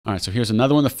All right, so here's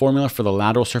another one. The formula for the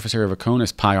lateral surface area of a cone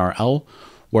is pi r L,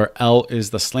 where L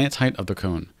is the slant height of the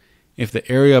cone. If the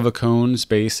area of a cone's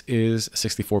base is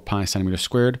 64 pi centimeters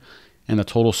squared, and the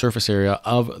total surface area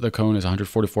of the cone is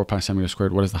 144 pi centimeters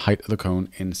squared, what is the height of the cone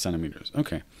in centimeters?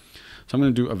 Okay, so I'm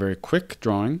going to do a very quick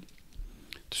drawing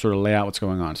to sort of lay out what's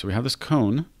going on. So we have this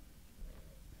cone.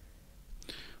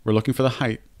 We're looking for the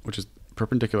height, which is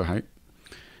perpendicular height,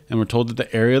 and we're told that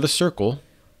the area of the circle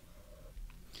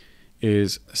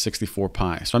is 64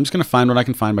 pi. So I'm just going to find what I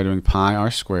can find by doing pi r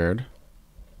squared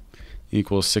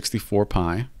equals 64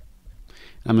 pi.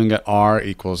 I'm going to get r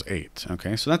equals 8.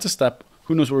 Okay, so that's a step.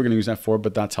 Who knows what we're going to use that for,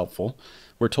 but that's helpful.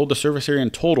 We're told the surface area in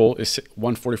total is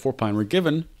 144 pi, and we're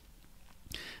given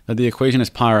that the equation is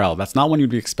pi r L. That's not one you'd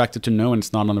be expected to know, and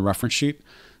it's not on the reference sheet,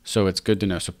 so it's good to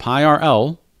know. So pi r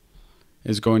L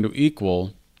is going to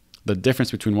equal the difference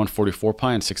between 144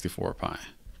 pi and 64 pi.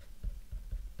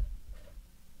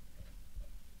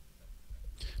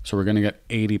 So we're going to get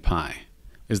 80 pi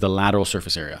is the lateral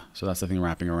surface area. So that's the thing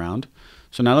wrapping around.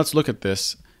 So now let's look at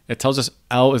this. It tells us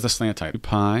L is the slant height.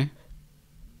 Pi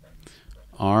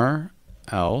r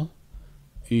L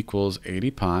equals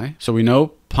 80 pi. So we know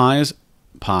pi is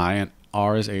pi and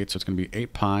r is 8, so it's going to be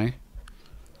 8 pi.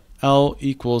 L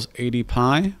equals 80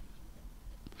 pi.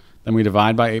 Then we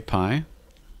divide by 8 pi.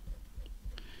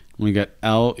 We get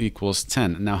L equals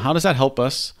 10. Now, how does that help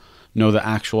us know the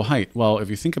actual height? Well, if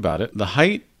you think about it, the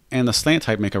height and the slant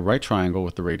height make a right triangle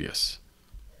with the radius.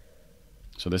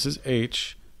 So this is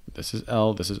H, this is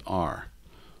L, this is R.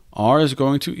 R is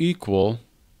going to equal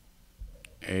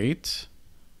 8.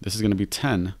 This is going to be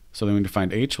 10. So then when we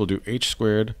find H, we'll do H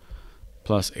squared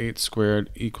plus 8 squared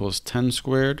equals 10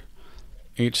 squared.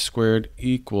 H squared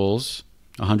equals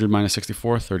 100 minus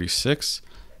 64, 36.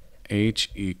 H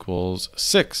equals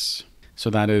 6. So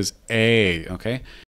that is A, okay?